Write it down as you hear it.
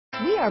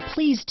We are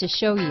pleased to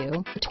show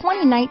you the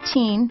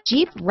 2019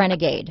 Jeep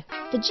Renegade.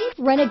 The Jeep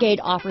Renegade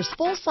offers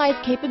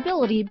full-size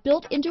capability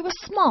built into a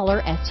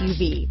smaller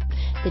SUV.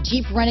 The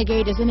Jeep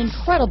Renegade is an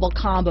incredible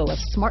combo of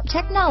smart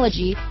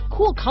technology,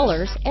 cool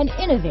colors, and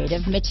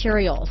innovative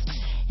materials.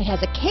 It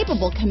has a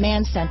capable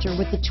command center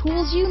with the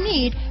tools you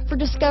need for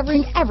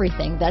discovering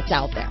everything that's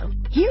out there.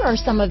 Here are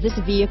some of this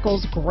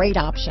vehicle's great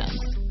options: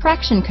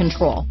 traction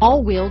control,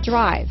 all-wheel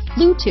drive,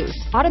 Bluetooth,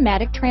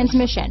 automatic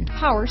transmission,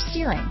 power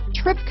steering,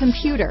 trip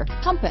computer,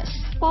 compass,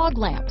 fog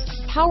lamps,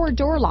 power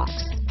door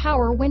locks,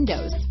 power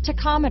windows,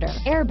 tachometer,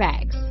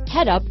 airbags,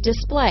 head-up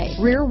display,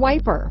 rear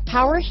wiper,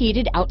 power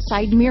heated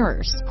outside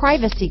mirrors,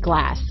 privacy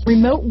glass,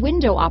 remote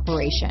window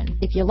operation.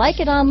 If you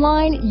like it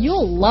online,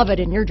 you'll love it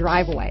in your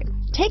driveway.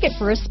 Take it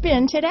for a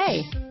spin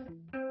today.